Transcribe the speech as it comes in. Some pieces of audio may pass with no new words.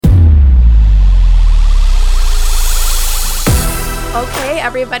Okay,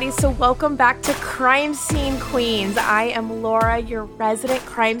 everybody, so welcome back to Crime Scene Queens. I am Laura, your resident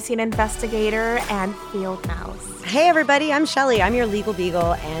crime scene investigator and field mouse. Hey, everybody, I'm Shelly. I'm your legal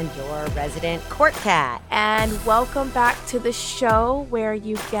beagle and your resident court cat. And welcome back to the show where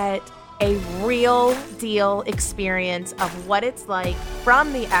you get a real deal experience of what it's like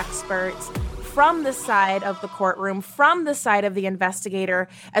from the experts, from the side of the courtroom, from the side of the investigator,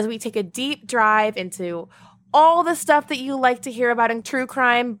 as we take a deep dive into all the stuff that you like to hear about in true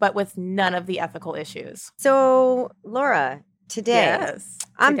crime, but with none of the ethical issues. So, Laura, today,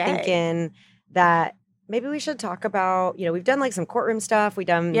 I'm today. thinking that maybe we should talk about, we've done like some courtroom stuff. We've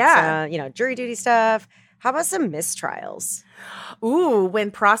done, jury duty stuff. How about some mistrials? Ooh, when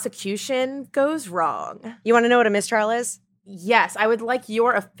prosecution goes wrong. You want to know what a mistrial is? Yes, I would like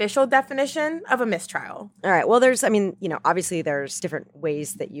your official definition of a mistrial. All right. Well, obviously there's different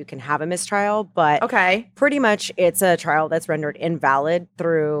ways that you can have a mistrial, but pretty much it's a trial that's rendered invalid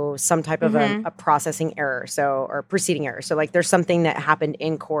through some type of a processing error, or proceeding error. So like there's something that happened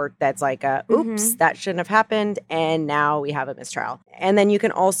in court that's like, oops, that shouldn't have happened, and now we have a mistrial. And then you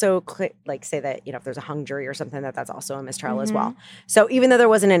can also say that, if there's a hung jury or something, that's also a mistrial as well. So even though there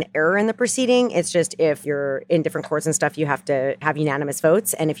wasn't an error in the proceeding, it's just if you're in different courts and stuff, you have to have unanimous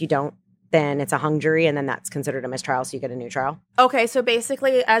votes. And if you don't, then it's a hung jury, and then that's considered a mistrial, so you get a new trial. Okay, so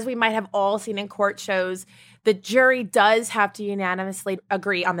basically, as we might have all seen in court shows, the jury does have to unanimously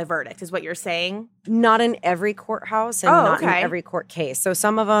agree on the verdict, is what you're saying? Not in every courthouse and not in every court case. So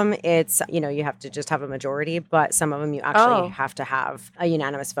some of them, it's, you have to just have a majority, but some of them you actually have to have a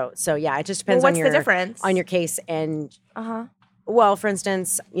unanimous vote. So yeah, it just depends on the difference? On your case. And well, for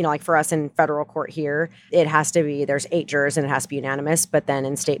instance, like for us in federal court here, it has to be, there's 8 jurors and it has to be unanimous. But then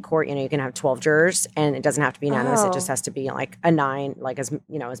in state court, you can have 12 jurors and it doesn't have to be unanimous. It just has to be like a 9, like as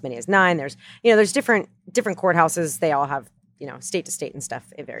many as 9. There's different courthouses. They all have, state to state and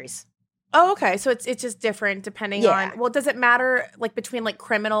stuff. It varies. Oh, okay. So it's just different depending on, well, does it matter like between like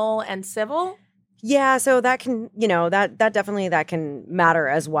criminal and civil? Yeah, so that can, that definitely that can matter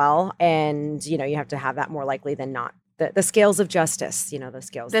as well. And, you have to have that more likely than not. The scales of justice, the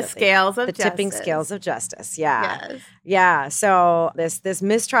scales. The scales of justice. The tipping scales of justice. Yeah. Yes. Yeah. So this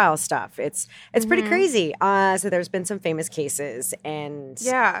mistrial stuff, it's pretty crazy. So there's been some famous cases. And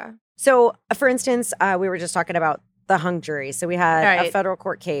so, for instance, we were just talking about the hung jury. So we had a federal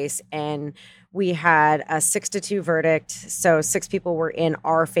court case and we had a 6-2 verdict. So 6 people were in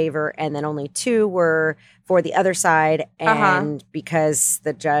our favor and then only 2 were for the other side. And because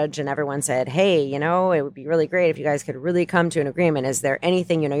the judge and everyone said, hey, it would be really great if you guys could really come to an agreement. Is there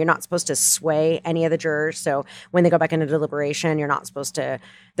anything, you're not supposed to sway any of the jurors. So when they go back into deliberation, they're not supposed to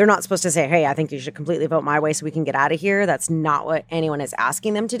say, hey, I think you should completely vote my way so we can get out of here. That's not what anyone is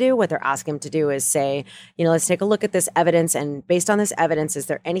asking them to do. What they're asking them to do is say, let's take a look at this evidence. And based on this evidence, is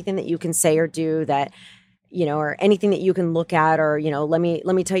there anything that you can say or do that, or anything that you can look at, or, let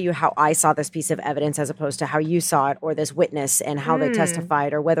me tell you how I saw this piece of evidence as opposed to how you saw it, or this witness and how they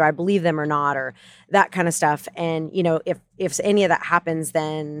testified, or whether I believe them or not, or that kind of stuff. And, if any of that happens,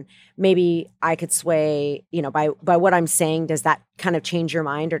 then maybe I could sway, by what I'm saying. Does that kind of change your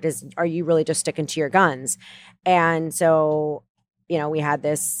mind, or are you really just sticking to your guns? And so, we had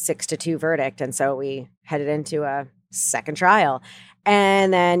this 6-2 verdict. And so we headed into a second trial.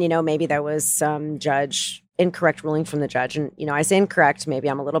 And then, maybe there was some incorrect ruling from the judge. And, I say incorrect, maybe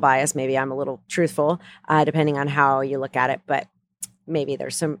I'm a little biased, maybe I'm a little truthful, depending on how you look at it. But maybe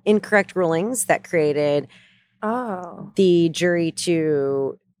there's some incorrect rulings that created the jury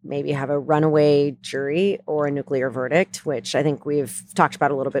to maybe have a runaway jury or a nuclear verdict, which I think we've talked about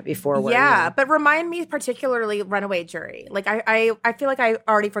a little bit before. But remind me particularly runaway jury. Like I feel like I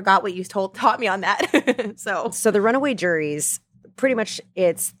already forgot what you taught me on that. So the runaway juries, pretty much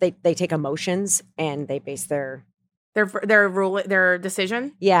it's they take emotions and they base their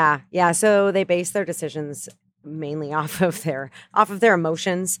decision. Yeah. So they base their decisions mainly off of their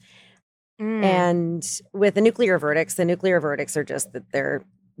emotions. And with the nuclear verdicts are just that they're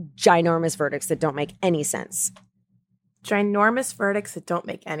ginormous verdicts that don't make any sense. Ginormous verdicts that don't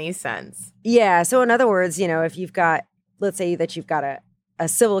make any sense. Yeah. So in other words, if you've got, let's say that you've got a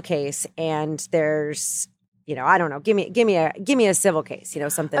civil case and there's, I don't know, give me a civil case,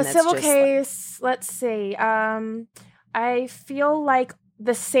 something a that's civil just case. Let's see. I feel like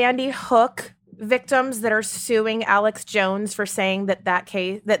the Sandy Hook victims that are suing Alex Jones for saying that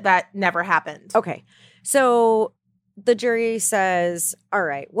case that never happened. Okay. So the jury says, all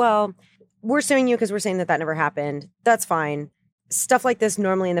right, well, we're suing you because we're saying that never happened. That's fine. Stuff like this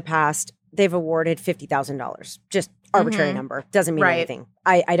normally in the past, they've awarded $50,000. Just arbitrary number. Doesn't mean anything.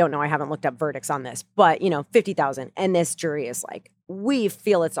 I don't know. I haven't looked up verdicts on this, but $50,000. And this jury is like, we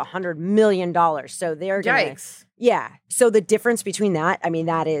feel it's $100 million. So they're going to, yikes. Yeah. So the difference between that, I mean,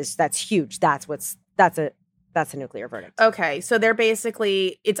 that's huge. That's a nuclear verdict. Okay. So they're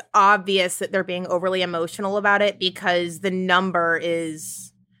basically, it's obvious that they're being overly emotional about it because the number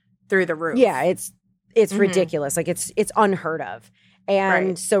is through the roof. Yeah. It's ridiculous. Like it's unheard of.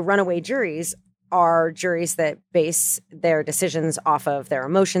 And so runaway juries are juries that base their decisions off of their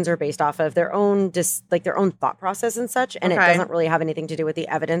emotions or based off of their own their own thought process and such. And it doesn't really have anything to do with the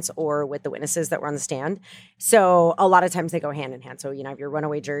evidence or with the witnesses that were on the stand. So a lot of times they go hand in hand. So, you have your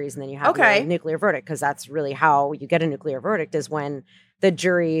runaway juries and then you have your nuclear verdict, because that's really how you get a nuclear verdict, is when the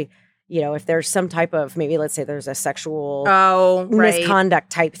jury, if there's some type of, maybe let's say there's a sexual misconduct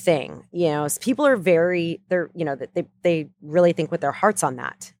type thing, people are they really think with their hearts on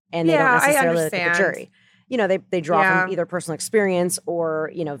that. And they don't necessarily look at the jury. They draw from either personal experience or,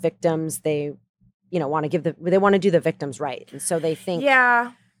 victims. They, want to they want to do the victims right. And so they think.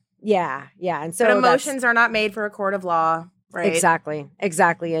 Yeah. And so but emotions are not made for a court of law, right?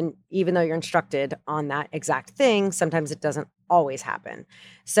 Exactly. And even though you're instructed on that exact thing, sometimes it doesn't always happen.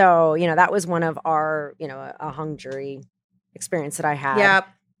 So, that was one of our, a hung jury experience that I had. Yep.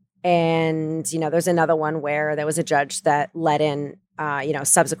 And, there's another one where there was a judge that let in,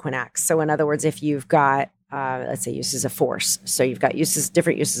 subsequent acts. So in other words, if you've got, let's say, uses of force. So you've got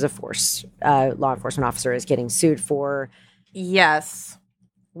different uses of force. Law enforcement officer is getting sued for. Yes.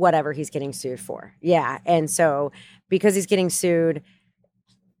 Whatever he's getting sued for. Yeah. And so because he's getting sued,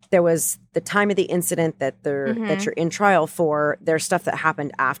 there was the time of the incident that that you're in trial for. There's stuff that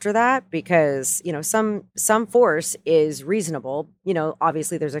happened after that because, some force is reasonable.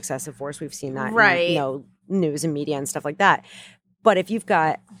 Obviously there's excessive force. We've seen that in, news and media and stuff like that. But if you've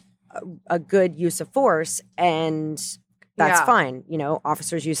got a good use of force, and that's fine.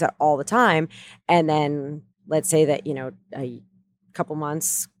 Officers use that all the time. And then let's say that, a couple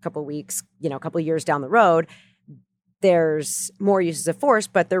months, couple weeks, couple years down the road, there's more uses of force,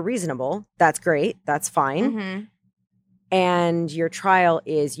 but they're reasonable. That's great. That's fine. And your trial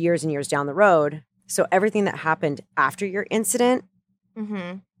is years and years down the road. So everything that happened after your incident,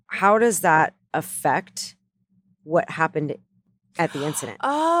 how does that affect what happened at the incident?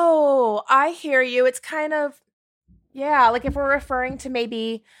 Oh, I hear you. It's kind of, like if we're referring to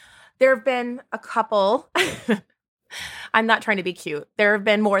maybe there have been a couple, I'm not trying to be cute. There have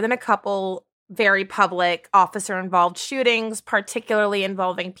been more than a couple very public officer-involved shootings, particularly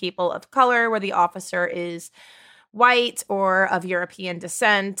involving people of color, where the officer is white or of European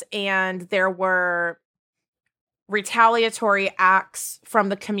descent, and there were retaliatory acts from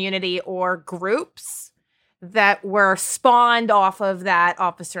the community or groups that were spawned off of that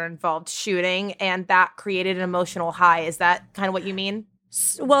officer-involved shooting, and that created an emotional high. Is that kind of what you mean?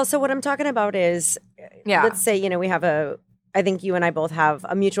 Well, so what I'm talking about is, let's say, we have I think you and I both have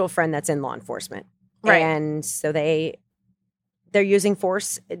a mutual friend that's in law enforcement. Right. And so they're using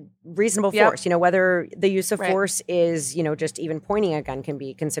force, reasonable force, whether the use of force is, just even pointing a gun can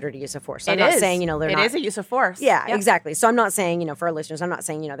be considered a use of force. So I'm not saying, it is a use of force. Yeah, exactly. So I'm not saying, for our listeners, I'm not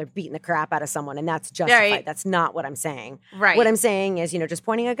saying, they're beating the crap out of someone and that's justified. Right. That's not what I'm saying. Right. What I'm saying is, just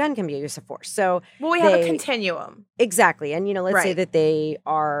pointing a gun can be a use of force. So we have a continuum. Exactly. And, let's say that they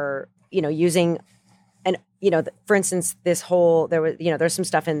are, using for instance, there's some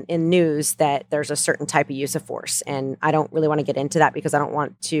stuff in news that there's a certain type of use of force. And I don't really want to get into that because I don't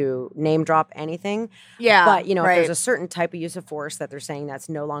want to name drop anything. Yeah. But, if there's a certain type of use of force that they're saying that's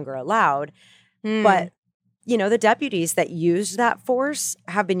no longer allowed. But, the deputies that used that force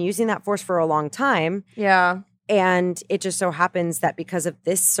have been using that force for a long time. Yeah. And it just so happens that because of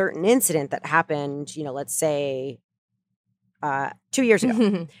this certain incident that happened, let's say 2 years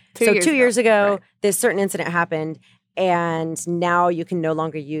ago. 2 years ago, this certain incident happened, and now you can no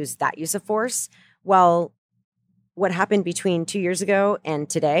longer use that use of force. Well, what happened between 2 years ago and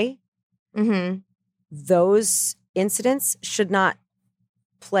today, those incidents should not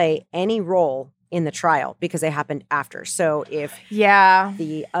play any role in the trial because they happened after. So if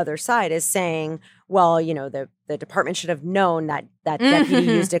the other side is saying, well, the department should have known that deputy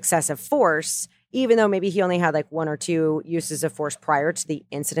used excessive force, even though maybe he only had like one or two uses of force prior to the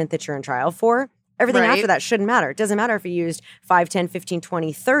incident that you're in trial for, everything after that shouldn't matter. It doesn't matter if he used 5, 10, 15,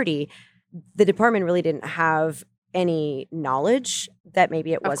 20, 30. The department really didn't have any knowledge that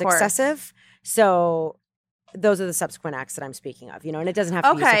maybe it was excessive. So those are the subsequent acts that I'm speaking of, and it doesn't have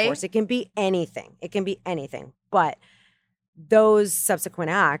to be use of force. It can be anything. But those subsequent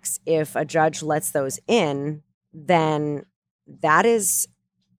acts, if a judge lets those in, then that is,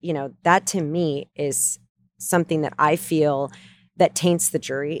 that to me is something that I feel that taints the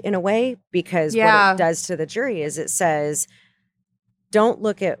jury in a way, because what it does to the jury is it says, don't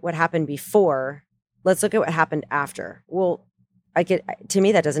look at what happened before. Let's look at what happened after. Well, to me,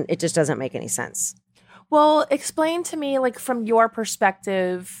 it just doesn't make any sense. Well, explain to me, like, from your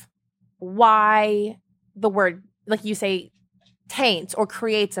perspective, why the word, like you say, taints or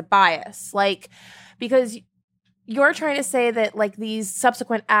creates a bias. Like, because you're trying to say that, like, these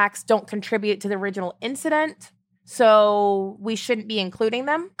subsequent acts don't contribute to the original incident, so we shouldn't be including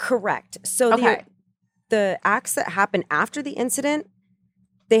them? Correct. So the acts that happen after the incident,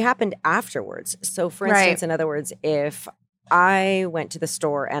 they happened afterwards. So, for instance, in other words, if I went to the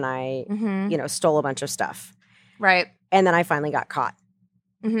store and I, stole a bunch of stuff. Right. And then I finally got caught.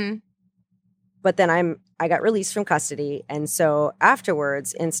 Mm-hmm. But then I got released from custody. And so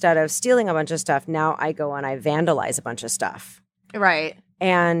afterwards, instead of stealing a bunch of stuff, now I go and I vandalize a bunch of stuff. Right.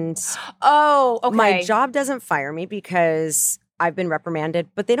 And okay. My job doesn't fire me because I've been reprimanded,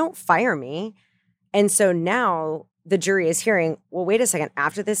 but they don't fire me. And so now the jury is hearing, well, wait a second,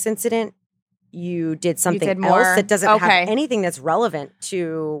 after this incident, you did something else that doesn't have anything that's relevant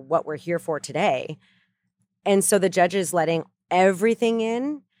to what we're here for today. And so the judge is letting everything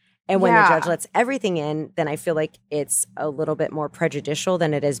in. And when the judge lets everything in, then I feel like it's a little bit more prejudicial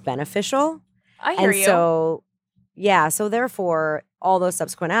than it is beneficial. I hear you. So, so therefore, all those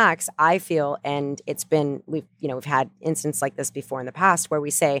subsequent acts, I feel, and we've had instances like this before in the past where we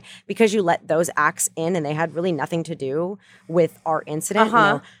say, because you let those acts in and they had really nothing to do with our incident,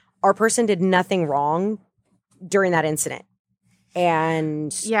 our person did nothing wrong during that incident.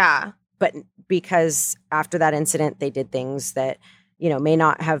 And but because after that incident, they did things that, may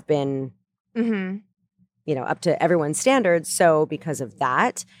not have been, up to everyone's standards. So because of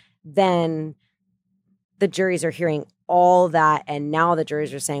that, then the juries are hearing all that. And now the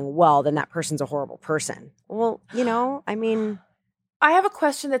juries are saying, well, then that person's a horrible person. Well, I have a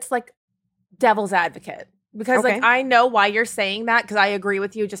question that's like devil's advocate. Because like I know why you're saying that, because I agree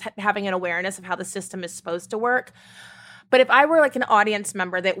with you, just having an awareness of how the system is supposed to work. But if I were like an audience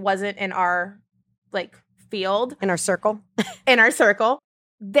member that wasn't in our like field, in our circle,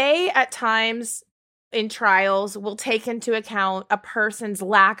 they at times in trials will take into account a person's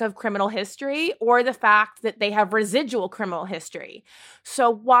lack of criminal history or the fact that they have residual criminal history. So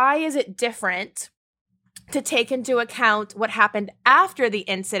why is it different to take into account what happened after the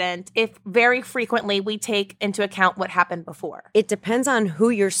incident if very frequently we take into account what happened before? It depends on who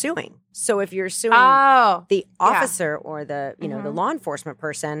you're suing. So if you're suing the officer or the, the law enforcement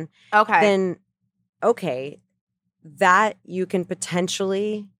person, then that you can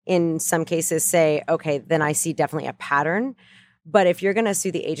potentially in some cases say, then I see definitely a pattern. But if you're going to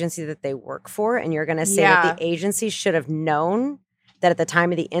sue the agency that they work for and you're going to say that the agency should have known that at the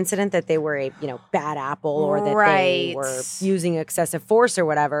time of the incident that they were a, bad apple or that they were using excessive force or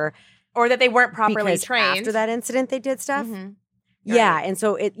whatever. Or that they weren't properly trained. After that incident, they did stuff. Mm-hmm. Yeah. And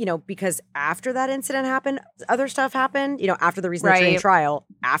so it, because after that incident happened, other stuff happened, after the reasonable trial,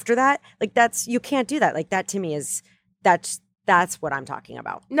 after that, like you can't do that. Like that to me is, that's what I'm talking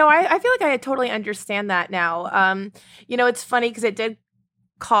about. No, I feel like I totally understand that now. It's funny because it did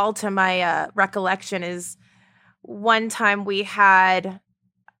call to my recollection is, one time we had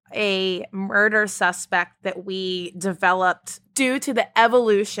a murder suspect that we developed due to the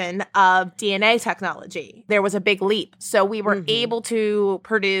evolution of DNA technology. There was a big leap. So we were able to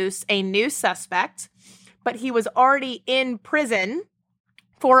produce a new suspect, but he was already in prison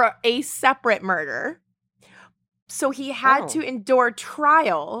for a separate murder. So he had to endure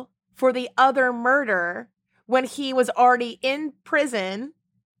trial for the other murder when he was already in prison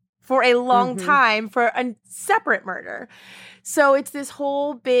for a long time for a separate murder. So it's this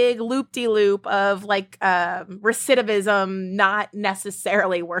whole big loop-de-loop of like recidivism not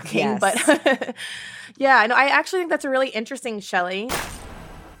necessarily working. But I actually think that's a really interesting, Shelley.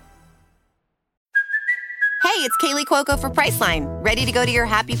 Hey, it's Kaylee Cuoco for Priceline. Ready to go to your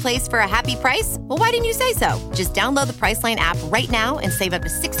happy place for a happy price? Well, why didn't you say so? Just download the Priceline app right now and save up to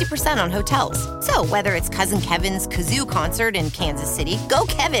 60% on hotels. So whether it's Cousin Kevin's Kazoo Concert in Kansas City, go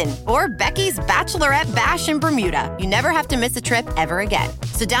Kevin, or Becky's Bachelorette Bash in Bermuda, you never have to miss a trip ever again.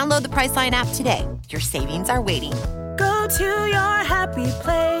 So download the Priceline app today. Your savings are waiting. Go to your happy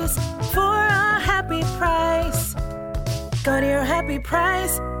place for a happy price. Go to your happy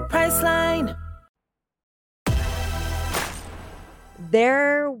price, Priceline.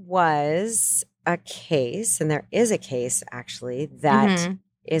 There was a case, and there is a case actually that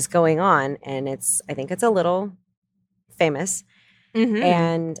is going on, and I think it's a little famous.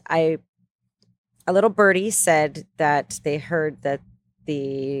 And a little birdie said that they heard that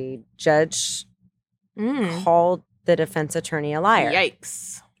the judge called the defense attorney a liar.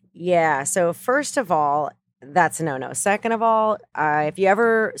 Yikes. Yeah. So first of all, that's a no-no. Second of all, if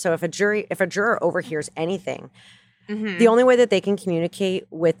a juror overhears anything, the only way that they can communicate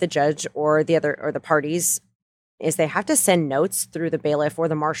with the judge or the parties is they have to send notes through the bailiff or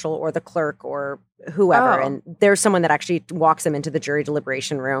the marshal or the clerk or whoever. And there's someone that actually walks them into the jury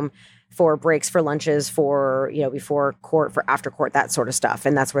deliberation room for breaks, for lunches, for, before court, for after court, that sort of stuff.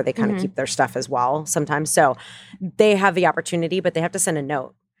 And that's where they kind of keep their stuff as well sometimes. So they have the opportunity, but they have to send a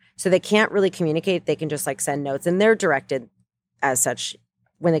note. So they can't really communicate. They can just send notes, and they're directed as such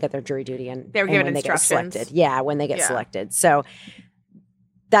when they get their jury duty and they're given when instructions. They get selected. Yeah, when they get selected. So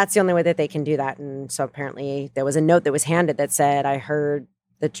that's the only way that they can do that. And so apparently there was a note that was handed that said, I heard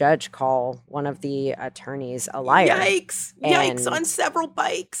the judge call one of the attorneys a liar. Yikes. Yikes on several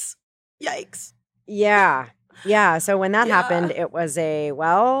bikes. Yikes. Yeah. Yeah. So when that happened, it was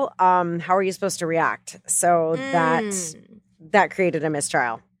how are you supposed to react? So that created a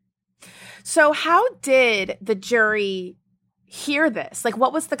mistrial. So how did the jury hear this?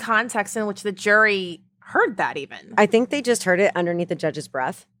 What was the context in which the jury heard that even? I think they just heard it underneath the judge's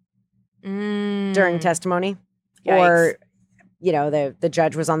breath during testimony. Yikes. Or, the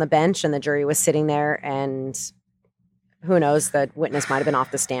judge was on the bench and the jury was sitting there, and who knows, the witness might have been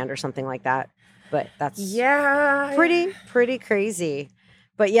off the stand or something like that. But that's pretty crazy.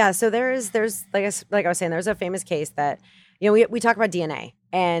 But yeah, so there's like I was saying, there's a famous case that, we talk about DNA.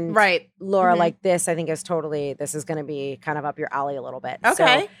 And Laura, this, I think this is going to be kind of up your alley a little bit.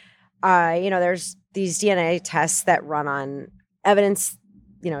 Okay. So, there's these DNA tests that run on evidence,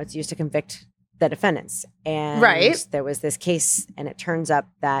 it's used to convict the defendants. And there was this case, and it turns up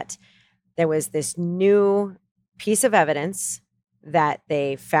that there was this new piece of evidence that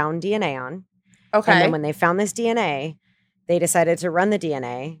they found DNA on. Okay. And then when they found this DNA, they decided to run the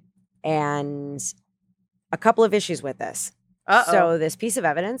DNA, and a couple of issues with this. So this piece of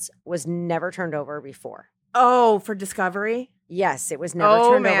evidence was never turned over before. Oh, for discovery? Yes, it was never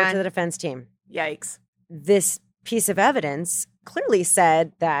turned over to the defense team. Yikes. This piece of evidence clearly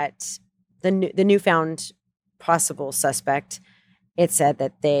said that the newfound possible suspect, it said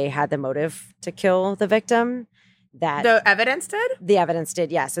that they had the motive to kill the victim. That the evidence did? The evidence did,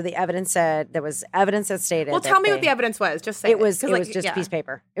 yeah. So the evidence said, there was evidence that stated. Well, tell me what the evidence was. Just say it was just a piece of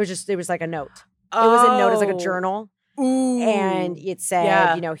paper. It was like a note. It was a note. It was like a journal. Ooh. And it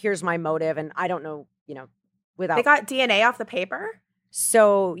said, here's my motive. And I don't know, without. They got DNA off the paper?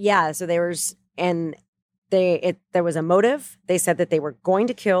 So, yeah. So there was a motive. They said that they were going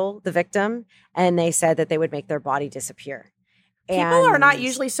to kill the victim, and they said that they would make their body disappear. People are not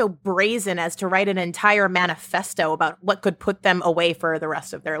usually so brazen as to write an entire manifesto about what could put them away for the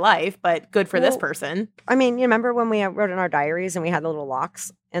rest of their life, but good for this person. I mean, you remember when we wrote in our diaries and we had the little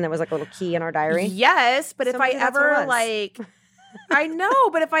locks and there was a little key in our diary? Yes, but if I ever I know,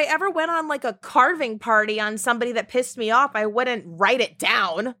 but if I ever went on a carving party on somebody that pissed me off, I wouldn't write it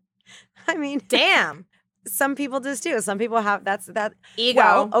down. I mean, damn. Some people just do. Some people have that ego.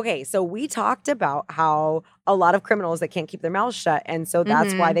 Well, okay, so we talked about how a lot of criminals that can't keep their mouths shut, and so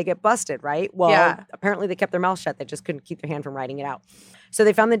that's why they get busted, right? Well, apparently they kept their mouths shut. They just couldn't keep their hand from writing it out. So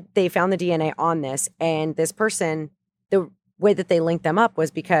they found the DNA on this, and this person, the way that they linked them up was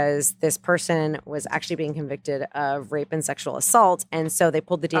because this person was actually being convicted of rape and sexual assault, and so they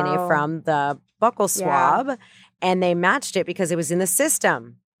pulled the DNA from the buccal swab, and they matched it because it was in the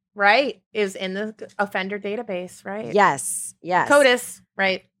system. Right. It was in the offender database, right? Yes. CODIS,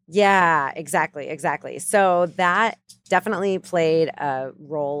 right? Yeah, exactly. So that definitely played a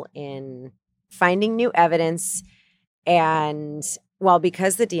role in finding new evidence. And,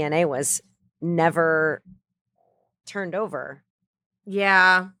 because the DNA was never turned over.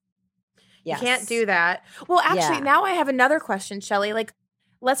 Yeah. Yes. You can't do that. Well, actually, now I have another question, Shelley.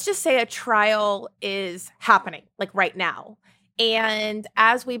 Let's just say a trial is happening, right now. And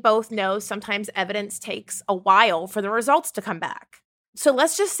as we both know, sometimes evidence takes a while for the results to come back. So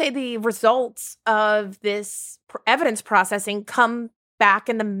let's just say the results of this evidence processing come back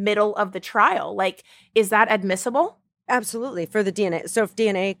in the middle of the trial. Is that admissible? Absolutely. For the DNA. So if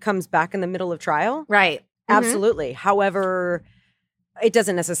DNA comes back in the middle of trial? Right. Absolutely. However, it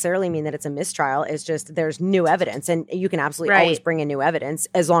doesn't necessarily mean that it's a mistrial. It's just there's new evidence. And you can absolutely always bring in new evidence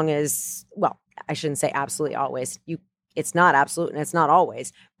as long as, I shouldn't say absolutely always. It's not absolute and it's not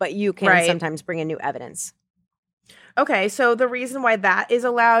always, but you can sometimes bring in new evidence. Okay, so the reason why that is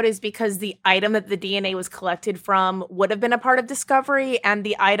allowed is because the item that the DNA was collected from would have been a part of discovery, and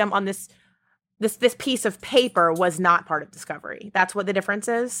the item on this piece of paper was not part of discovery. That's what the difference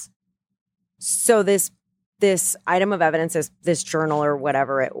is? So this item of evidence is this journal or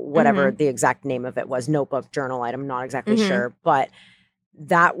whatever the exact name of it was, notebook, journal item, not exactly sure, but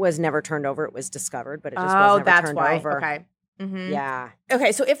that was never turned over. It was discovered, but it just was never turned over. Okay. Mm-hmm. Yeah.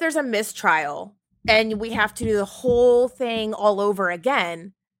 Okay, so if there's a mistrial and we have to do the whole thing all over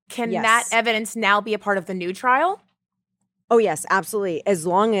again, can that evidence now be a part of the new trial? Oh, yes, absolutely. As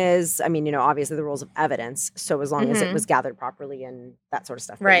long as, I mean, you know, obviously the rules of evidence. So as long as it was gathered properly and that sort of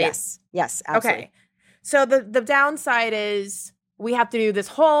stuff. Right. But yes, absolutely. Okay. So the downside is we have to do this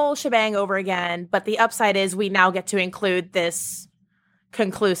whole shebang over again, but the upside is we now get to include this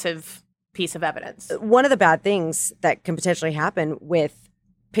conclusive piece of evidence. One of the bad things that can potentially happen with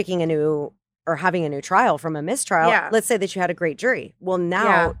picking a new or having a new trial from a mistrial, let's say that you had a great jury. Well,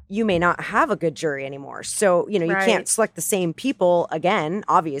 now you may not have a good jury anymore. So, you know, you can't select the same people again,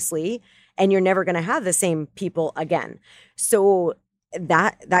 obviously, and you're never going to have the same people again. So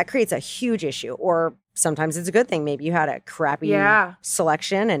that creates a huge issue. Or sometimes it's a good thing. Maybe you had a crappy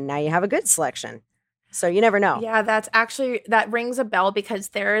selection and now you have a good selection. So you never know. Yeah, that rings a bell because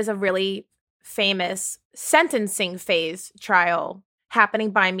there is a really famous sentencing phase trial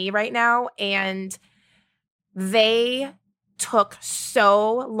happening by me right now. And they took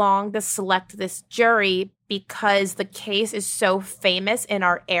so long to select this jury because the case is so famous in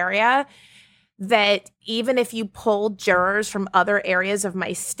our area that even if you pull jurors from other areas of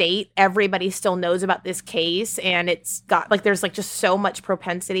my state, everybody still knows about this case. And it's got there's just so much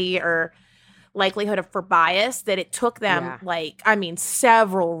propensity or likelihood for bias that it took them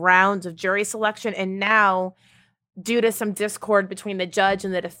several rounds of jury selection. And now, due to some discord between the judge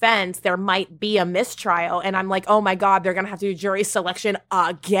and the defense, there might be a mistrial. And I'm like, oh my God, they're going to have to do jury selection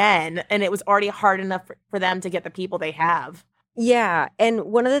again. And it was already hard enough for them to get the people they have. Yeah. And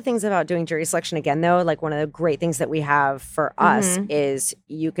one of the things about doing jury selection again, though, one of the great things that we have for us is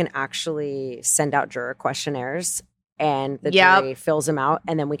you can actually send out juror questionnaires and the jury fills them out,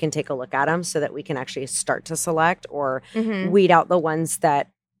 and then we can take a look at them so that we can actually start to select or weed out the ones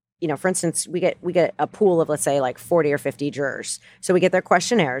that, you know, for instance, we get a pool of, let's say, 40 or 50 jurors. So we get their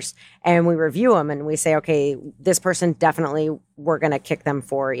questionnaires and we review them and we say, okay, this person definitely we're going to kick them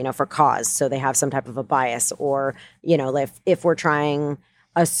for, you know, for cause. So they have some type of a bias, or, you know, if we're trying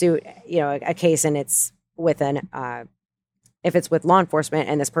a suit, you know, a case and it's with if it's with law enforcement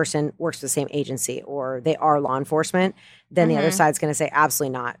and this person works for the same agency or they are law enforcement, then the other side's going to say,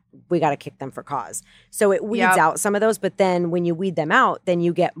 absolutely not. We got to kick them for cause. So it weeds out some of those. But then when you weed them out, then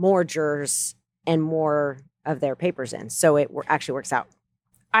you get more jurors and more of their papers in. So it actually works out.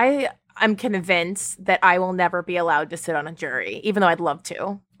 I'm convinced that I will never be allowed to sit on a jury, even though I'd love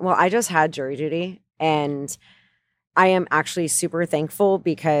to. Well, I just had jury duty and I am actually super thankful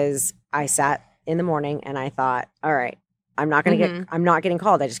because I sat in the morning and I thought, all right, I'm not getting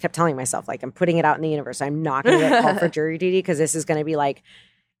called. I just kept telling myself, I'm putting it out in the universe. I'm not going to get called for jury duty because this is going to be let's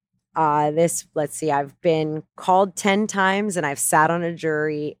see, I've been called 10 times and I've sat on a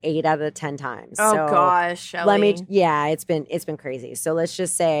jury 8 out of the 10 times. Oh gosh, Shelley. It's been crazy. So let's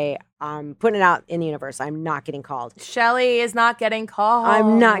just say I'm putting it out in the universe. I'm not getting called. Shelley is not getting called.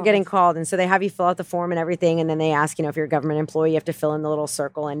 I'm not getting called. And so they have you fill out the form and everything. And then they ask, you know, if you're a government employee, you have to fill in the little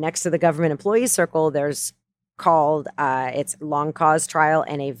circle. And next to the government employee circle, there's called it's long cause trial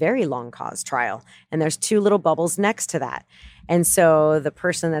and a very long cause trial, and there's 2 little bubbles next to that. And so the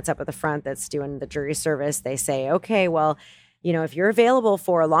person that's up at the front that's doing the jury service, they say, okay, well, you know, if you're available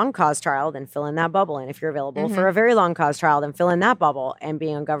for a long cause trial, then fill in that bubble, and if you're available for a very long cause trial, then fill in that bubble. And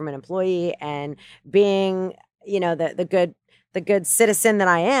being a government employee and being, you know, the good citizen that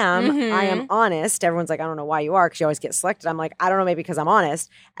I am honest. Everyone's like, I don't know why you are, because you always get selected. I'm like, I don't know, maybe because I'm honest.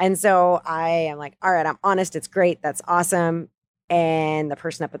 And so I am like, all right, I'm honest. It's great. That's awesome. And the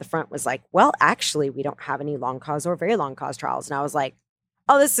person up at the front was like, well, actually, we don't have any long cause or very long cause trials. And I was like,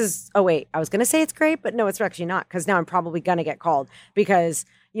 oh, wait, I was going to say it's great, but no, it's actually not, because now I'm probably going to get called because,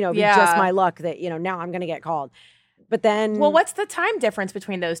 you know, just my luck that, you know, now I'm going to get called. But then, well, what's the time difference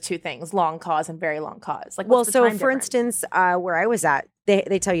between those two things, long cause and very long cause? For instance, where I was at,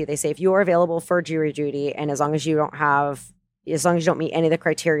 they tell you, they say, if you are available for jury duty, and as long as you don't meet any of the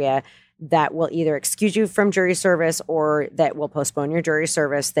criteria that will either excuse you from jury service or that will postpone your jury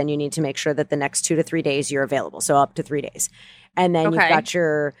service, then you need to make sure that the next 2 to 3 days you're available. So up to 3 days. And then you've got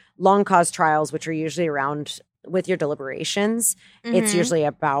your long cause trials, which are usually around with your deliberations. It's usually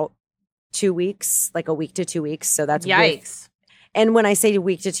about 2 weeks, like a week to 2 weeks. So that's yikes. And when I say a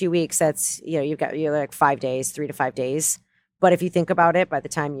week to 2 weeks, that's, you know, you're like 5 days, 3 to 5 days. But if you think about it, by the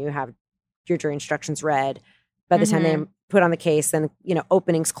time you have your jury instructions read, by the time they put on the case, then, you know,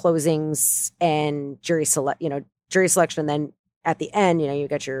 openings, closings, and jury selection. Then at the end, you know, you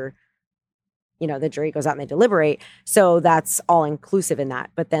get your, you know, the jury goes out and they deliberate. So that's all inclusive in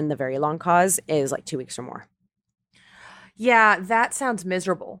that. But then the very long cause is like 2 weeks or more. Yeah, that sounds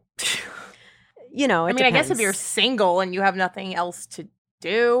miserable. You know, I guess if you're single and you have nothing else to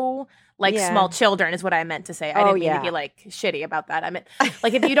do, like small children is what I meant to say. I didn't mean to be like shitty about that. I meant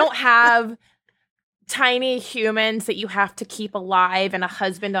like if you don't have tiny humans that you have to keep alive and a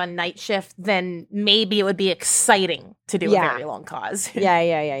husband on night shift, then maybe it would be exciting to do a very long cause.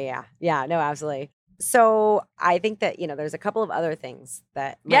 Yeah, no, absolutely. So I think that, there's a couple of other things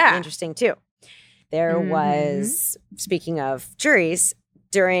that might be interesting too. There was, speaking of juries,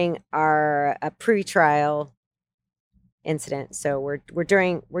 during our pre-trial incident. So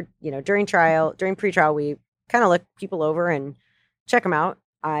during pre-trial, we kind of look people over and check them out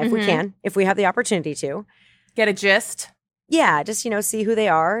if we can, if we have the opportunity to. Get a gist. Yeah, just, see who they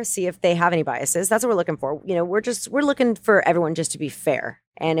are, see if they have any biases. That's what we're looking for. We're looking for everyone just to be fair.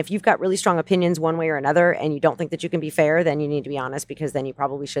 And if you've got really strong opinions one way or another and you don't think that you can be fair, then you need to be honest, because then you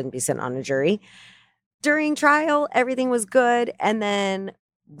probably shouldn't be sitting on a jury. During trial, everything was good. And then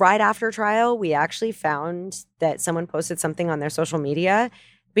right after trial, we actually found that someone posted something on their social media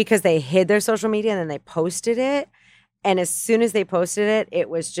because they hid their social media and then they posted it. And as soon as they posted it, it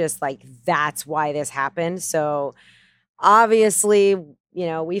was just like, that's why this happened. So obviously,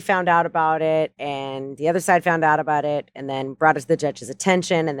 we found out about it and the other side found out about it and then brought it to the judge's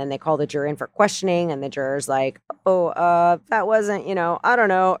attention. And then they called the jury in for questioning. And the juror's like, that wasn't, I don't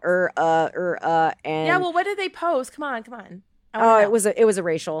know. And yeah, well, what did they post? Come on. It was a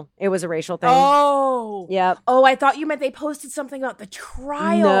racial thing. Oh, yep. Oh, I thought you meant they posted something about the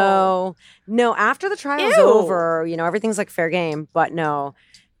trial. No. After the trial's over, everything's like fair game. But no,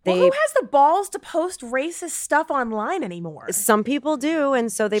 who has the balls to post racist stuff online anymore? Some people do,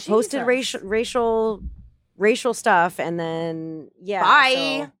 and so they posted racial stuff, and then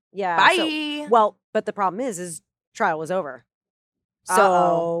bye. Bye. But the problem is trial was over.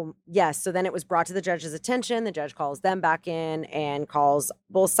 So, yes. So then it was brought to the judge's attention. The judge calls them back in and calls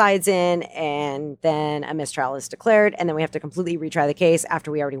both sides in. And then a mistrial is declared. And then we have to completely retry the case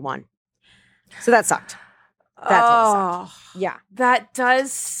after we already won. So that sucked. That totally sucked. Yeah. That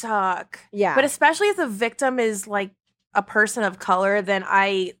does suck. Yeah. But especially if the victim is like a person of color, then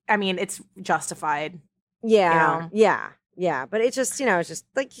I mean, it's justified. Yeah. Yeah, but it's just, it's just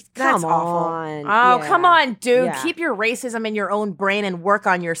like, come on. Oh, come on, dude. Yeah. Keep your racism in your own brain and work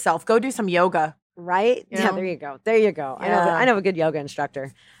on yourself. Go do some yoga. Right? Yeah, there you go. Yeah. I know a good yoga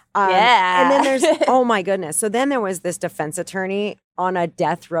instructor. Yeah. And then there's, oh my goodness. So then there was this defense attorney on a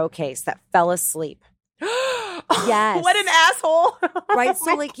death row case that fell asleep. Yes. What an asshole. Right?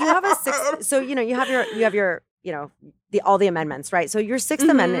 So like you have you have your all the amendments, right? So your Sixth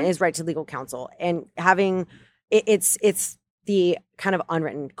Amendment is right to legal counsel, and having it's the kind of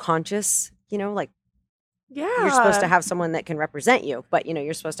unwritten conscious, like you're supposed to have someone that can represent you, but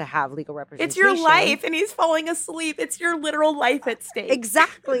you're supposed to have legal representation. It's your life, and he's falling asleep. It's your literal life at stake.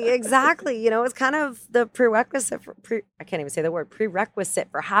 Exactly. It's kind of the prerequisite for I can't even say the word prerequisite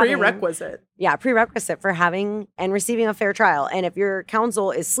for having prerequisite for having and receiving a fair trial. And if your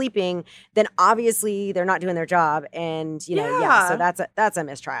counsel is sleeping, then obviously they're not doing their job, and so that's a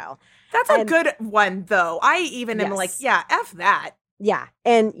mistrial. That's a good one, though. I even am like, F that. Yeah.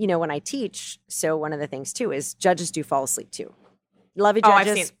 And, when I teach, so one of the things, too, is judges do fall asleep, too. Lovely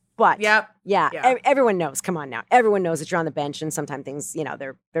judges. I've seen. But, yeah. Everyone knows. Come on now. Everyone knows that you're on the bench, and sometimes things,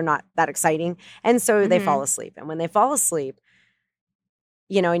 they're not that exciting. And so they fall asleep. And when they fall asleep,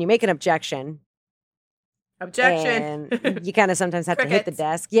 and you make an objection. And you kind of sometimes have to hit the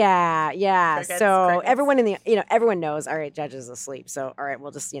desk. Yeah. Crickets. Everyone everyone knows, all right, judge is asleep. So, all right,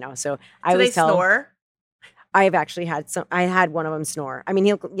 we'll just, so I always tell. Do they snore? I've actually I had one of them snore. I mean,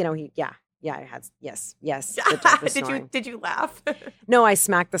 I had, yes. Did you laugh? No, I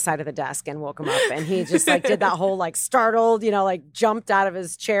smacked the side of the desk and woke him up, and he just like did that whole like startled, like jumped out of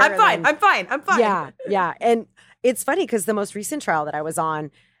his chair. I'm fine. Yeah. And it's funny because the most recent trial that I was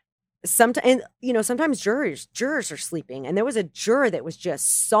on, sometimes jurors are sleeping, and there was a juror that was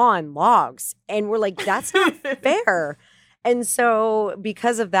just sawing logs, and we're like, that's not fair. And so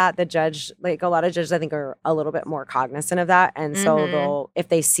because of that, the judge, like a lot of judges, I think are a little bit more cognizant of that. And so if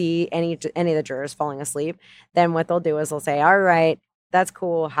they see any of the jurors falling asleep, then what they'll do is they'll say, all right, that's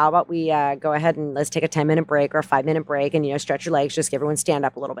cool. How about we go ahead and let's take a 10-minute break or a 5-minute break and, stretch your legs, just give everyone stand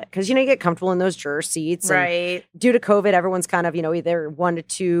up a little bit. Because, you get comfortable in those juror seats. Right. Due to COVID, everyone's kind of, either 1 to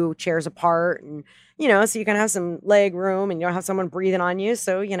 2 chairs apart. And, so you can have some leg room and you don't have someone breathing on you.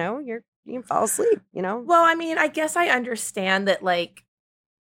 So, you can fall asleep, Well, I mean, I guess I understand that, like,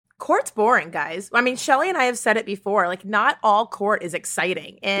 court's boring, guys. I mean, Shelly and I have said it before. Like, not all court is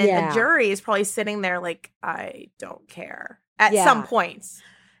exciting. And the jury is probably sitting there like, I don't care at some points.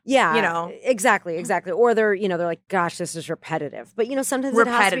 Yeah, you know, exactly. Or they're like, gosh, this is repetitive. But sometimes it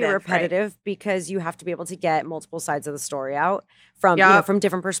has to be repetitive because you have to be able to get multiple sides of the story out from from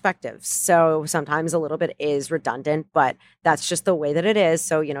different perspectives. So sometimes a little bit is redundant, but that's just the way that it is.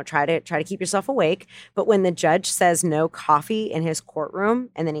 So try to keep yourself awake. But when the judge says no coffee in his courtroom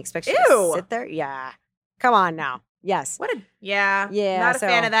and then he expects you to sit there, come on now. Yes. Yeah. Not a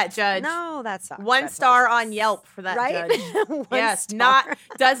fan of that judge. No, that sucks. 1 star on Yelp for that judge. Yes.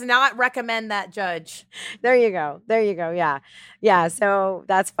 Does not recommend that judge. There you go. Yeah. Yeah. So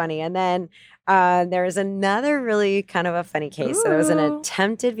that's funny. And then there is another really kind of a funny case. Ooh. So there was an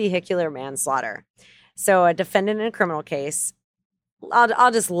attempted vehicular manslaughter. So a defendant in a criminal case.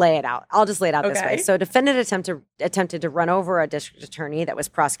 I'll just lay it out. This way. So a defendant attempted to run over a district attorney that was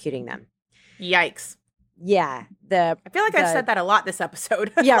prosecuting them. Yikes. Yeah. I feel like I've said that a lot this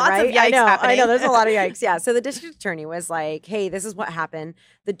episode. Yeah, Lots right? of yikes happening. I know. There's a lot of yikes. Yeah. So the district attorney was like, hey, this is what happened.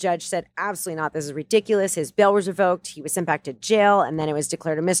 The judge said, absolutely not. This is ridiculous. His bail was revoked. He was sent back to jail. And then it was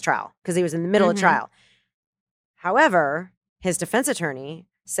declared a mistrial because he was in the middle of trial. However, his defense attorney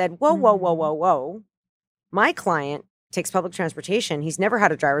said, whoa. My client takes public transportation. He's never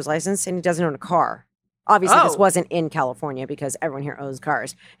had a driver's license and he doesn't own a car. Obviously, this wasn't in California because everyone here owns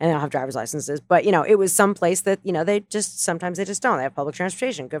cars and they don't have driver's licenses. But, it was someplace that, sometimes they just don't. They have public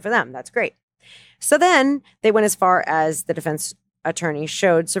transportation. Good for them. That's great. So then they went as far as the defense attorney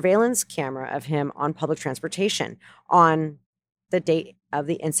showed surveillance camera of him on public transportation on the date of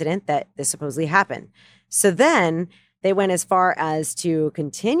the incident that this supposedly happened. So then they went as far as to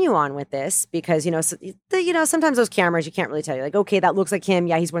continue on with this because, sometimes those cameras, you can't really tell. You're like, okay, that looks like him.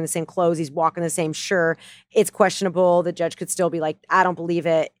 Yeah, he's wearing the same clothes. He's walking the same. Sure, it's questionable. The judge could still be like, I don't believe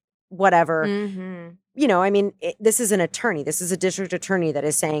it, whatever. Mm-hmm. This is an attorney. This is a district attorney that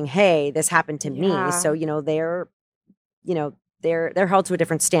is saying, hey, this happened to me. So, they're held to a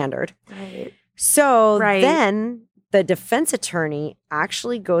different standard. Right. So then the defense attorney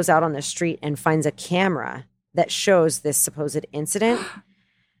actually goes out on the street and finds a camera that shows this supposed incident.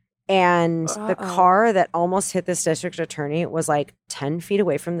 And the car that almost hit this district attorney was like 10 feet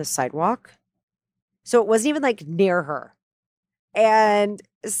away from the sidewalk. So it wasn't even like near her. And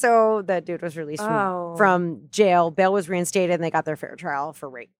so the dude was released from jail. Bail was reinstated and they got their fair trial for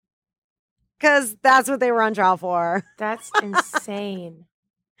rape. Because that's what they were on trial for. That's insane.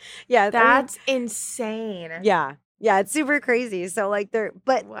 Yeah. That's insane. Yeah. Yeah, it's super crazy. So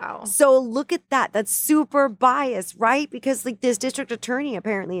wow. So look at that. That's super biased, right? Because this district attorney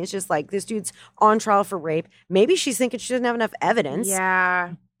apparently is just like, this dude's on trial for rape. Maybe she's thinking she doesn't have enough evidence.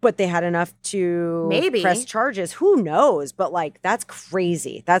 Yeah. But they had enough to press charges. Who knows? But that's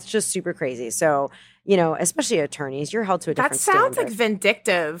crazy. That's just super crazy. So, especially attorneys, you're held to a different standard. That sounds like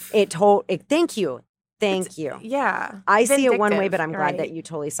vindictive. Thank you. Thank you. Yeah. I see it one way, but I'm glad that you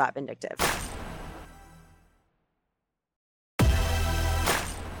totally saw it vindictive.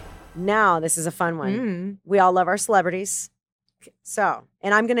 Now, this is a fun one. We all love our celebrities. So,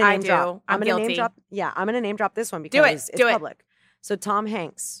 and I'm going to name drop. I'm going to name drop. Yeah, I'm going to name drop this one because it's public. So Tom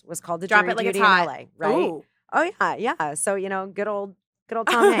Hanks was called to jury duty in LA, right? Ooh. Oh yeah. So, good old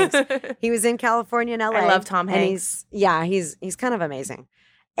Tom Hanks. He was in California and LA. I love Tom Hanks. He's kind of amazing.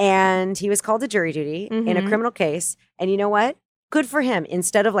 And he was called to jury duty in a criminal case. And you know what? Good for him.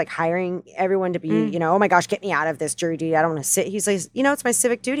 Instead of hiring everyone to be, oh my gosh, get me out of this jury duty. I don't want to sit. He's like, it's my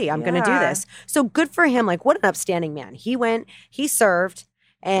civic duty. I'm going to do this. So good for him. What an upstanding man. He went, he served,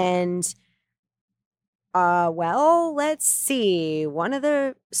 and let's see. One of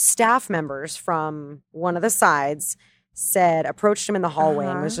the staff members from one of the sides approached him in the hallway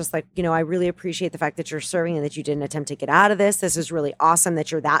and was just like, I really appreciate the fact that you're serving and that you didn't attempt to get out of this. This is really awesome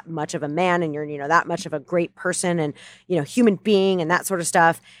that you're that much of a man and you're, that much of a great person and, human being and that sort of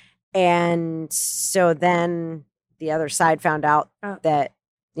stuff. And so then the other side found out that,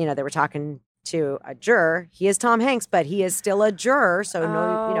 they were talking to a juror. He is Tom Hanks, but he is still a juror. So the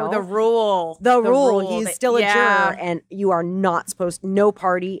rule. He's still a juror, and you are not supposed. No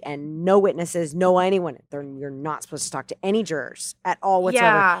party and no witnesses, no anyone. You're not supposed to talk to any jurors at all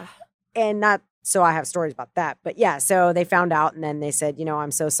whatsoever. Yeah, and not. So I have stories about that, but yeah. So they found out, and then they said,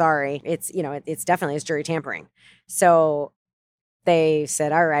 I'm so sorry. It's it's definitely jury tampering. So they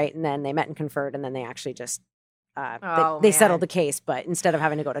said, all right, and then they met and conferred, and then they actually just. They settled the case, but instead of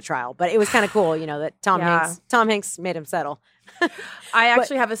having to go to trial. But it was kind of cool, that Tom Hanks made him settle. I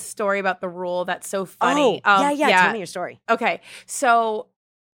actually have a story about the rule that's so funny. Yeah. Tell me your story. Okay. So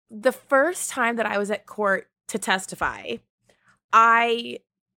the first time that I was at court to testify, I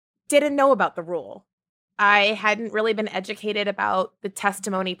didn't know about the rule. I hadn't really been educated about the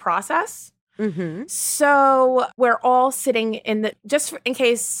testimony process. Mm-hmm. So we're all sitting just in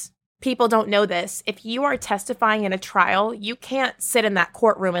case people don't know this, if you are testifying in a trial, you can't sit in that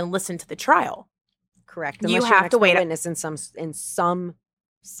courtroom and listen to the trial. Correct. You have to wait. Witness in some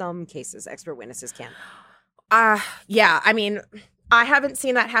cases, expert witnesses can. Yeah. I mean, I haven't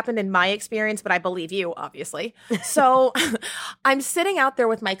seen that happen in my experience, but I believe you, obviously. So I'm sitting out there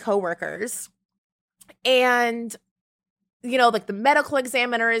with my coworkers, and like the medical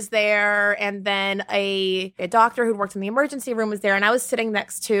examiner is there, and then a doctor who worked in the emergency room was there, and I was sitting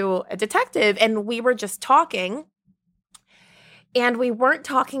next to a detective, and we were just talking, and we weren't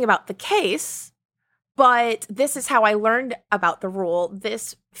talking about the case, but this is how I learned about the rule.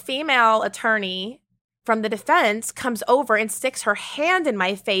 This female attorney from the defense comes over and sticks her hand in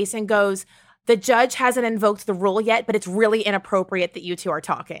my face and goes, "The judge hasn't invoked the rule yet, but it's really inappropriate that you two are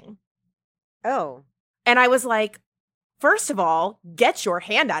talking." Oh. And I was like, first of all, get your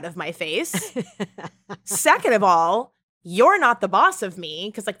hand out of my face. Second of all, you're not the boss of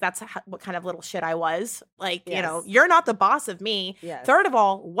me, because that's what kind of little shit I was. Yes. You're not the boss of me. Yes. Third of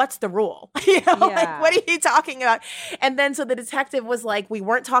all, what's the rule? What are you talking about? And then so the detective was like, we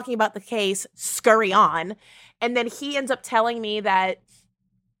weren't talking about the case, scurry on. And then he ends up telling me that,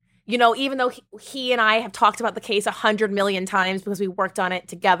 even though he and I have talked about the case 100 million times because we worked on it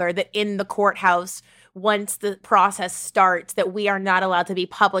together, that in the courthouse, once the process starts, that we are not allowed to be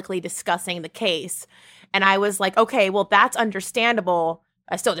publicly discussing the case. And I was like, okay, well, that's understandable.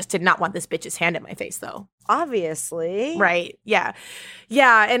 I still just did not want this bitch's hand in my face, though. Obviously. Right. Yeah.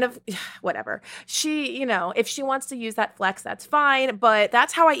 Yeah. And whatever. She, if she wants to use that flex, that's fine. But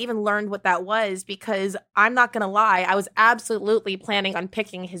that's how I even learned what that was, because I'm not going to lie. I was absolutely planning on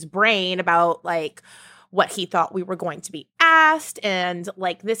picking his brain about what he thought we were going to be asked and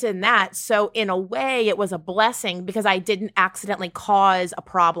this and that. So in a way, it was a blessing because I didn't accidentally cause a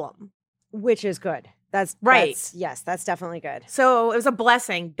problem. Which is good. That's right. That's definitely good. So it was a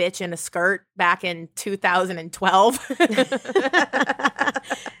blessing, bitch in a skirt back in 2012.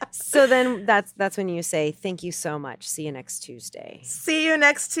 So then that's when you say, thank you so much. See you next Tuesday. See you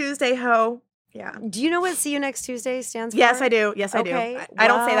next Tuesday, ho. Yeah. Do you know what "See You Next Tuesday" stands for? Yes, I do. Yes, I do. I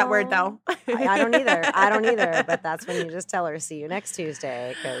don't say that word, though. I don't either. But that's when you just tell her, "See you next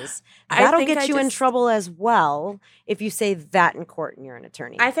Tuesday," because that'll get you in trouble as well if you say that in court and you're an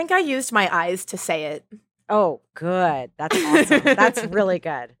attorney. I think I used my eyes to say it. Oh, good. That's awesome. That's really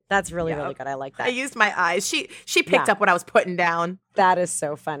good. That's really good. I like that. I used my eyes. She picked up what I was putting down. That is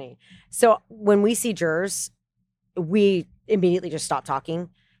so funny. So when we see jurors, we immediately just stop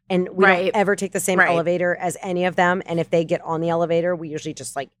talking. And we don't ever take the same elevator as any of them. And if they get on the elevator, we usually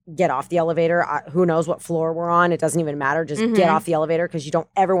just get off the elevator. Who knows what floor we're on? It doesn't even matter. Just get off the elevator, because you don't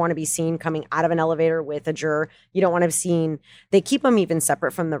ever want to be seen coming out of an elevator with a juror. You don't want to be seen. They keep them even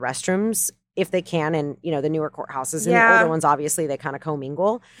separate from the restrooms if they can. And, the newer courthouses and the older ones, obviously, they kind of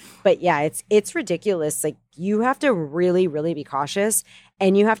commingle. But yeah, it's ridiculous. You have to really, really be cautious.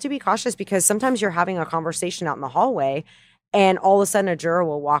 And you have to be cautious because sometimes you're having a conversation out in the hallway, and all of a sudden a juror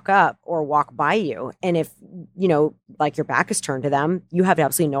will walk up or walk by you. And if, your back is turned to them, you have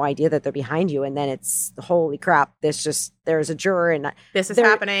absolutely no idea that they're behind you. And then it's, holy crap, there's a juror and this is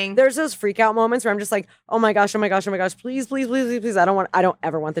happening. There's those freak out moments where I'm just like, oh my gosh, please, please, please, please. I don't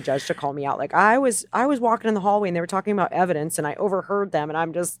ever want the judge to call me out. I was walking in the hallway and they were talking about evidence and I overheard them, and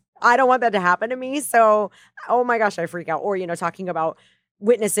I don't want that to happen to me. So, oh my gosh, I freak out. Or, talking about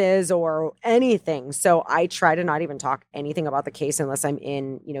witnesses or anything. So I try to not even talk anything about the case unless I'm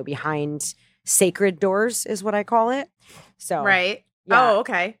in, behind sacred doors is what I call it. So right. Yeah. Oh,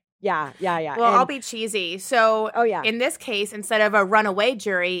 okay. Yeah. Well, I'll be cheesy. So in this case, instead of a runaway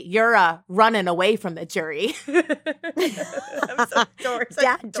jury, you're a running away from the jury. I'm so dork.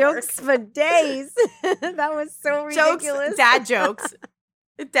 Dad jokes for days. That was so ridiculous. Dad jokes.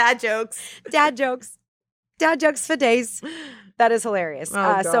 Dad jokes for days. That is hilarious.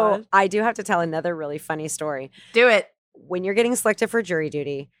 So I do have to tell another really funny story. Do it. When you're getting selected for jury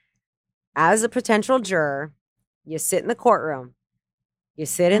duty, as a potential juror, you sit in the courtroom. You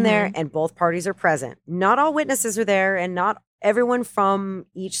sit in there and both parties are present. Not all witnesses are there, and not everyone from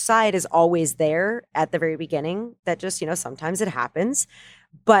each side is always there at the very beginning. That just, sometimes it happens.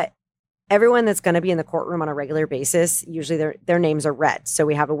 But everyone that's going to be in the courtroom on a regular basis, usually their names are read. So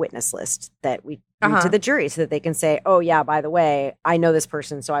we have a witness list that we read to the jury so that they can say, oh yeah, by the way, I know this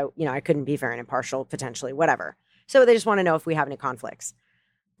person, so I couldn't be fair and impartial, potentially, whatever. So they just want to know if we have any conflicts.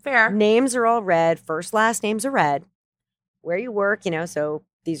 Fair. Names are all read. First, last names are read. Where you work, so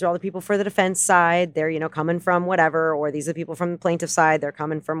these are all the people for the defense side. They're, coming from whatever, or these are the people from the plaintiff side. They're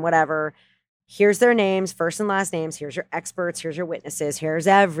coming from whatever. Here's their names, first and last names. Here's your experts. Here's your witnesses. Here's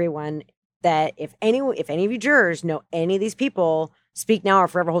everyone. that if any of you jurors know any of these people, speak now or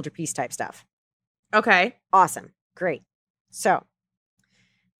forever hold your peace type stuff. Okay. Awesome. Great. So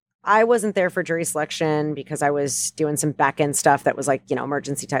I wasn't there for jury selection because I was doing some back end stuff that was like,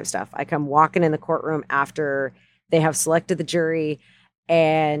 emergency type stuff. I come walking in the courtroom after they have selected the jury,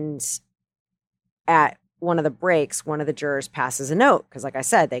 and at one of the breaks, one of the jurors passes a note because, like I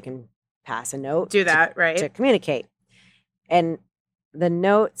said, they can pass a note. Do that, right? To communicate. And the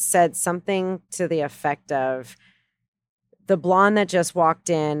note said something to the effect of, the blonde that just walked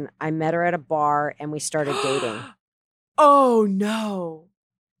in, I met her at a bar and we started dating. Oh, no.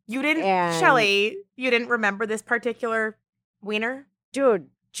 You didn't, Shelley, you didn't remember this particular wiener? Dude,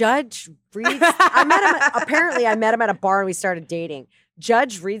 Judge reads, I met him at a bar and we started dating.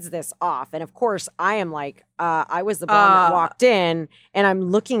 Judge reads this off. And of course, I am like, I was the blonde that walked in, and I'm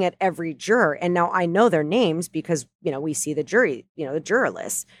looking at every juror. And now I know their names because, we see the jury, the juror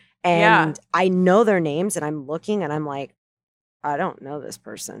list. And I know their names, and I'm looking and I'm like, I don't know this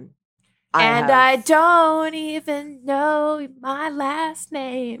person. I don't even know my last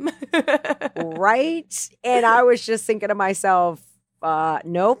name. Right? And I was just thinking to myself,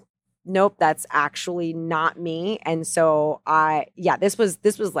 nope, that's actually not me. And so this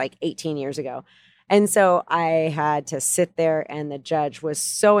was like 18 years ago. And so I had to sit there, and the judge was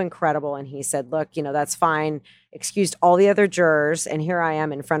so incredible. And he said, look, that's fine. Excused all the other jurors. And here I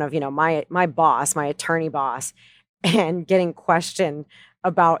am in front of, my boss, my attorney boss, and getting questioned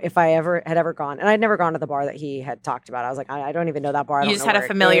about if I had ever gone. And I'd never gone to the bar that he had talked about. I was like, I don't even know that bar. You just had a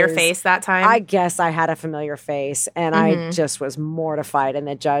familiar face that time? I guess I had a familiar face, and I just was mortified. And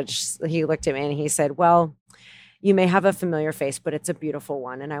the judge, he looked at me and he said, well, you may have a familiar face, but it's a beautiful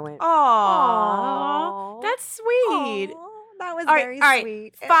one. And I went, oh, that's sweet. Aww, that was very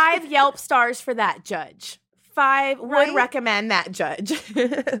sweet. 5 Yelp stars for that judge. 5 would recommend that judge.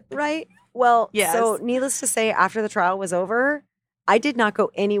 Right? Well, yes. So needless to say, after the trial was over, I did not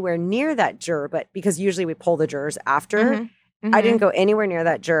go anywhere near that juror, but because usually we pull the jurors after, I didn't go anywhere near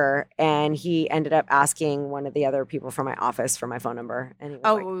that juror. And he ended up asking one of the other people from my office for my phone number. And he was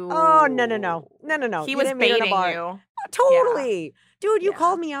like, oh, no. He was baiting you. Totally. Yeah. Dude, you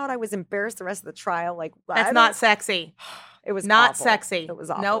called me out. I was embarrassed the rest of the trial. Like, that's not sexy. It was not awful. sexy. It was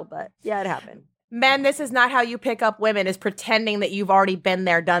awful, but yeah, it happened. Men, this is not how you pick up women, is pretending that you've already been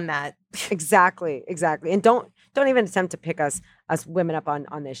there, done that. Exactly. And don't even attempt to pick us women up on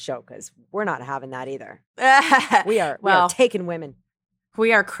this show, because we're not having that either. We are taking women.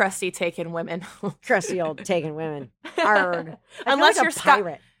 We are crusty taking women. Crusty old taking women. Arrgh. Unless you're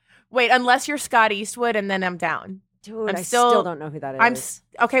pirate. Wait, unless you're Scott Eastwood, and then I'm down. Dude, I still don't know who that is.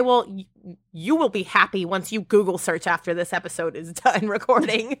 Okay, well, you will be happy once you Google search after this episode is done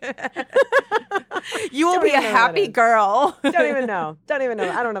recording. You will be a happy girl. Don't even know.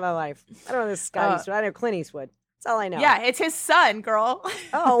 I don't know my life. I don't know this Scott Eastwood. I know Clint Eastwood. That's all I know. Yeah, it's his son, girl.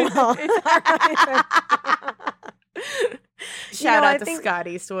 Oh, well. Shout out to Scott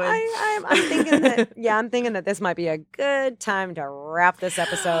Eastwood. I'm thinking that this might be a good time to wrap this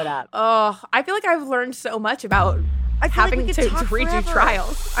episode up. Oh, I feel like I've learned so much about having to redo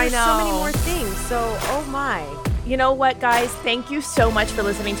trials. There's so many more things. So, oh my. You know what, guys? Thank you so much for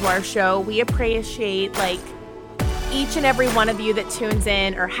listening to our show. We appreciate each and every one of you that tunes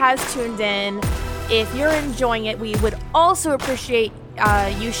in or has tuned in. If you're enjoying it, we would also appreciate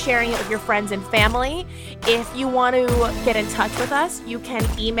you sharing it with your friends and family. If you want to get in touch with us, you can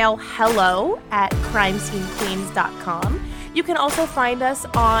email hello@crimescenequeens.com. You can also find us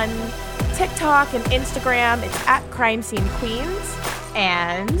on TikTok and Instagram. It's @crimescenequeens.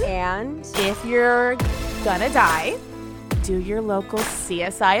 And if you're gonna die, do your local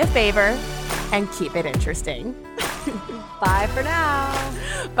CSI a favor and keep it interesting. Bye for now.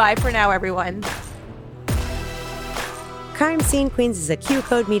 Bye for now, everyone. Crime Scene Queens is a Q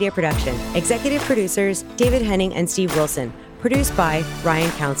Code Media production. Executive producers David Henning and Steve Wilson. Produced by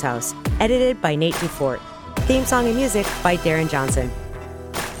Ryan Countshouse. Edited by Nate Dufort. Theme song and music by Darren Johnson.